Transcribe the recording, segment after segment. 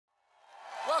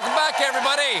back,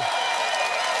 everybody.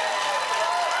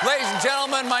 Ladies and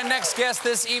gentlemen, my next guest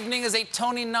this evening is a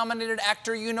Tony-nominated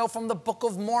actor you know from the Book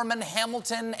of Mormon,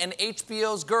 Hamilton, and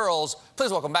HBO's Girls.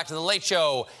 Please welcome back to The Late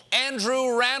Show,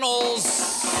 Andrew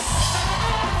Rannells.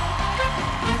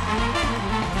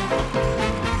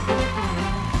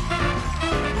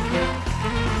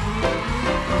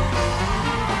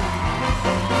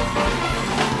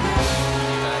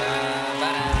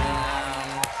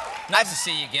 Nice to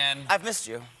see you again. I've missed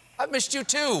you. I've missed you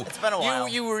too. It's been a while.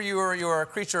 You were a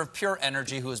creature of pure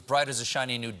energy who is bright as a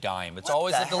shiny new dime. It's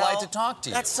always a delight to talk to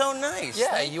you. That's so nice.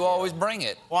 Yeah, Thank you always bring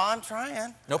it. Well, I'm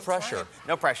trying. No pressure.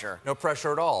 No pressure. No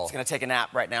pressure at all. I'm gonna take a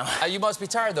nap right now. You must be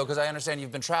tired though, because I understand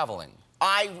you've been traveling.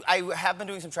 I have been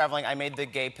doing some traveling. I made the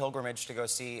gay pilgrimage to go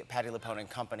see Patti LuPone and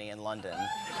Company in London.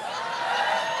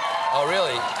 Oh,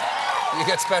 really? You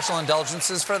get special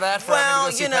indulgences for that? For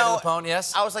having to go see Patti LuPone,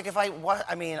 yes? I was like,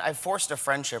 I've forced a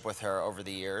friendship with her over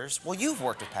the years. Well, you've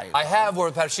worked with Patti LuPone. I have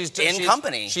worked with Patti. She's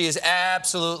Company. She is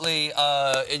absolutely,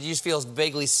 it just feels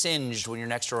vaguely singed when you're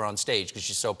next to her on stage because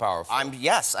she's so powerful.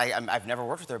 Yes, I've never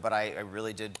worked with her, but I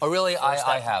really did. Oh, really?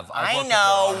 I have. I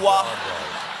know.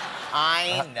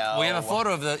 I know. We have a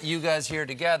photo of you guys here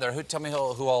together. Tell me who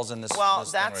all's in this? Well,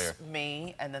 this that's thing right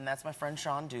me, and then that's my friend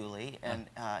Sean Dooley, and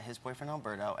his boyfriend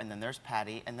Alberto, and then there's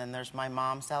Patty, and then there's my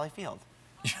mom, Sally Field.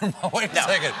 Your mom? Wait a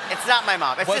second. It's not my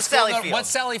mom. It's just Sally Field. What's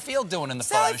Sally Field doing in the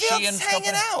photo? Sally Field's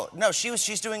hanging out. No,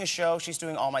 she's doing a show. She's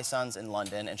doing All My Sons in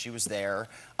London, and she was there,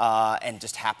 and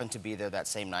just happened to be there that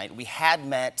same night. We had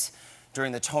met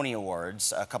during the Tony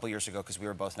Awards a couple years ago because we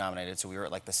were both nominated, so we were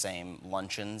at like the same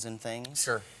luncheons and things.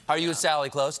 Sure. Are you and Sally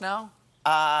close now?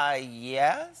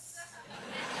 Yes.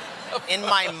 In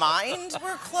my mind,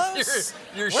 we're close.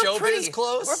 Your showbiz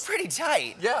close? We're pretty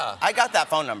tight. Yeah. I got that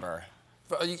phone number.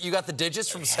 You got the digits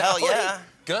from Sally? Hell yeah.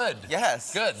 Good.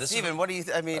 Yes. Good. Stephen, what do you?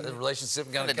 I mean, the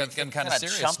relationship getting kind of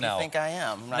serious chump now. You think I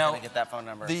am? I'm not gonna get that phone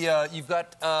number. You've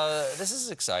got. This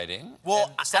is exciting.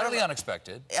 Well, slightly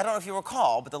unexpected. I don't know if you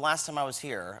recall, but the last time I was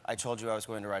here, I told you I was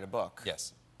going to write a book.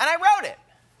 Yes. And I wrote it.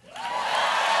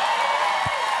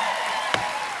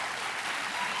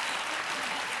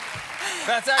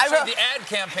 That's actually the ad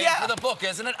campaign for the book,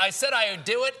 isn't it? I said I would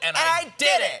do it, and I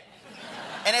did it.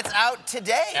 And it's out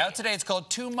today. Out today. It's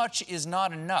called Too Much Is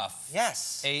Not Enough.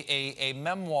 Yes. A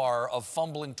memoir of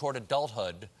fumbling toward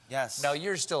adulthood. Yes. Now,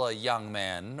 you're still a young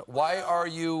man. Why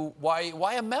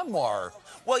a memoir?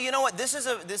 Well, you know what?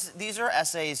 These are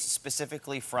essays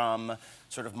specifically from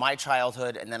sort of my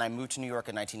childhood, and then I moved to New York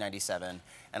in 1997,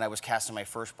 and I was cast in my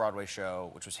first Broadway show,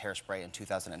 which was Hairspray, in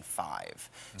 2005.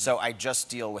 Mm-hmm. So I just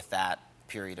deal with that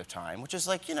period of time, which is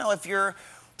like, you know, if you're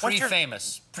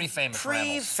Pre-famous.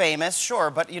 Pre-famous,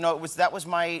 sure, but you know, that was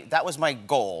my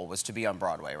goal, was to be on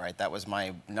Broadway, right? That was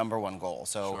my #1 goal.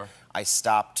 So I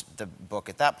stopped the book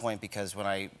at that point because when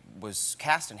I was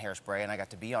cast in Hairspray and I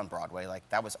got to be on Broadway, like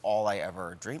that was all I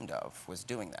ever dreamed of, was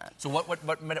doing that. So what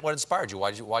inspired you?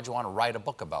 Why'd you want to write a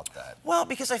book about that? Well,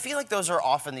 because I feel like those are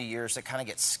often the years that kind of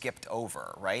get skipped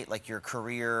over, right? Like your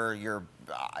career,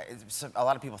 a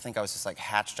lot of people think I was just like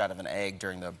hatched out of an egg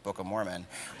during the Book of Mormon.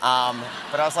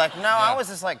 But I was like, no, I was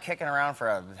just like kicking around for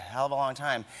a hell of a long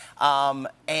time.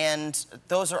 And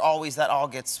those are always, that all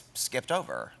gets skipped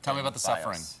over. Tell me about the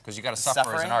suffering, because you got to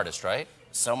suffer as an artist, right?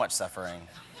 So much suffering.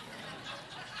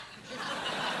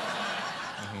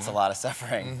 It's a lot of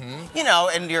suffering. Mm-hmm. You know,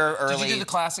 in your early... Did you do the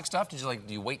classic stuff? Do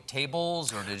you wait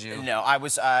tables, or did you... No, I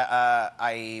was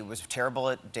terrible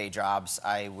at day jobs.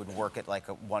 I would work at like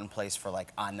one place for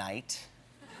like a night.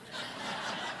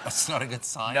 That's not a good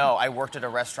sign. No, I worked at a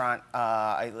restaurant.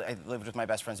 I lived with my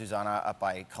best friend Susanna up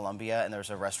by Columbia, and there was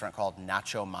a restaurant called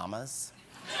Nacho Mama's.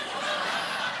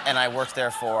 And I worked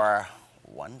there for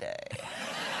one day.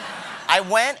 I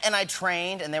went and I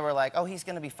trained, and they were like, oh, he's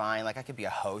gonna be fine. Like, I could be a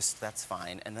host, that's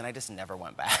fine. And then I just never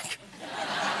went back.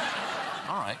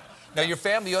 All right. Now, your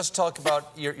family, you also talk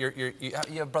about you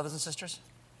have brothers and sisters?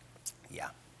 Yeah.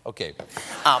 Okay.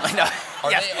 No,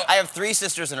 yes, I have 3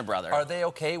 sisters and a brother. Are they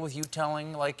okay with you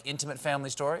telling, like, intimate family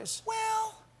stories?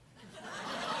 Well,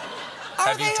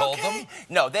 have you told them?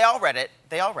 No, they all read it.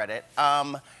 They all read it.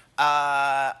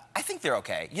 I think they're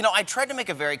okay. You know, I tried to make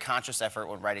a very conscious effort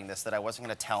when writing this that I wasn't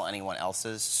going to tell anyone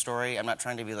else's story. I'm not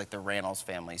trying to be like the Rannells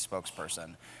family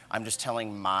spokesperson. I'm just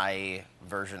telling my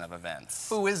version of events.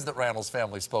 Who is the Rannells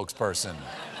family spokesperson?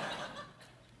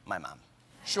 My mom.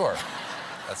 Sure.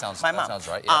 That sounds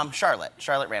right. Yeah. Charlotte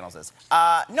Rannells is.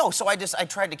 No, so I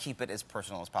tried to keep it as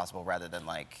personal as possible rather than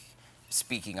like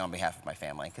speaking on behalf of my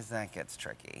family, because that gets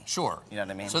tricky. Sure. You know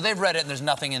what I mean? So they've read it, and there's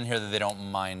nothing in here that they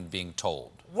don't mind being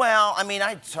told. Well, I mean,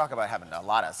 I talk about having a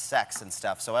lot of sex and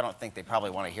stuff, so I don't think they probably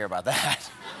want to hear about that.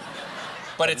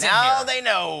 But it's now in here. they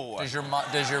know. Does your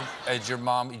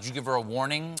mom? Did you give her a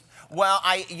warning? Well,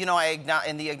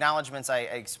 in the acknowledgments, I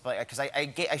explained, because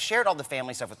I shared all the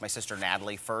family stuff with my sister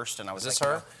Natalie first, and I was Is this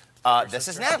like, her? This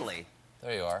is Natalie.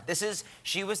 There you are. This is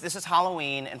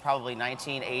Halloween in probably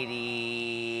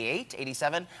 1988,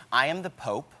 87. I am the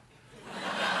Pope.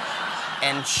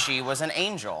 And she was an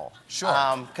angel. Sure.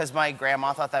 Because my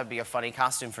grandma thought that would be a funny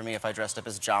costume for me if I dressed up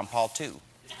as John Paul II.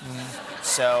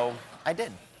 So I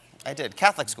did.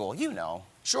 Catholic school, you know.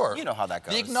 Sure. You know how that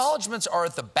goes. The acknowledgments are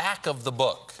at the back of the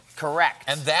book. Correct.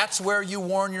 And that's where you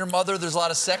warn your mother there's a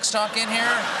lot of sex talk in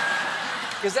here?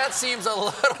 Because that seems a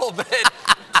little bit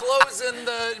closing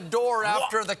the door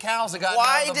after the cows have gotten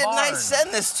out of the barn. Why didn't I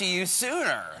send this to you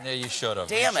sooner? Yeah, you should have.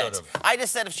 Damn it. I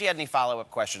just said if she had any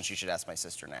follow-up questions, she should ask my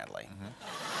sister Natalie.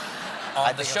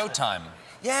 On the Showtime.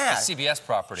 Yeah. A CBS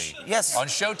property. Yes. On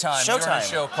Showtime, you're on a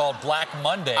show called Black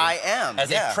Monday. I am, As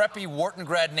a preppy Wharton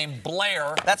grad named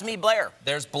Blair. That's me, Blair.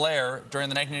 There's Blair during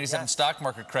the 1987 stock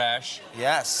market crash.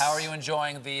 Yes. How are you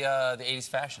enjoying the 80s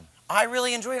fashion? I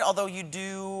really enjoy it, although you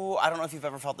do, I don't know if you've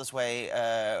ever felt this way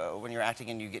when you're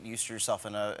acting and you get used to yourself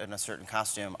in a certain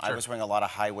costume. Sure. I was wearing a lot of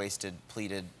high-waisted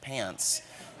pleated pants,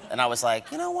 and I was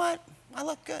like, you know what? I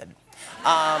look good.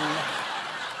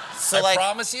 So I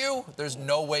promise you, there's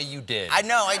no way you did. I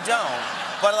know, I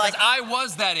don't. But like, I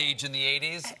was that age in the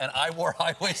 80s, and I wore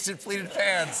high-waisted pleated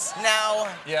pants. Now,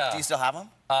 yeah. Do you still have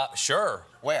them? Sure.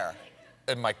 Where?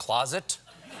 In my closet.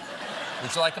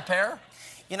 Would you like a pair?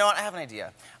 You know what? I have an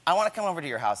idea. I want to come over to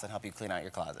your house and help you clean out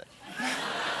your closet.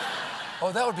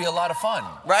 Oh, that would be a lot of fun.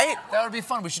 Right? That would be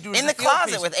fun. We should do it in the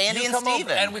closet with Andy and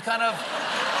Stephen. And we kind of...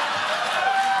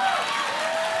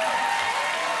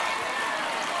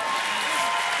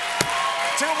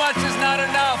 Too much is not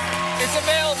enough. It's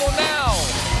available now.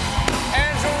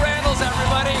 Andrew Rannells,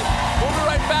 everybody. We'll be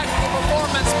right back with a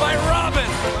performance by Robin.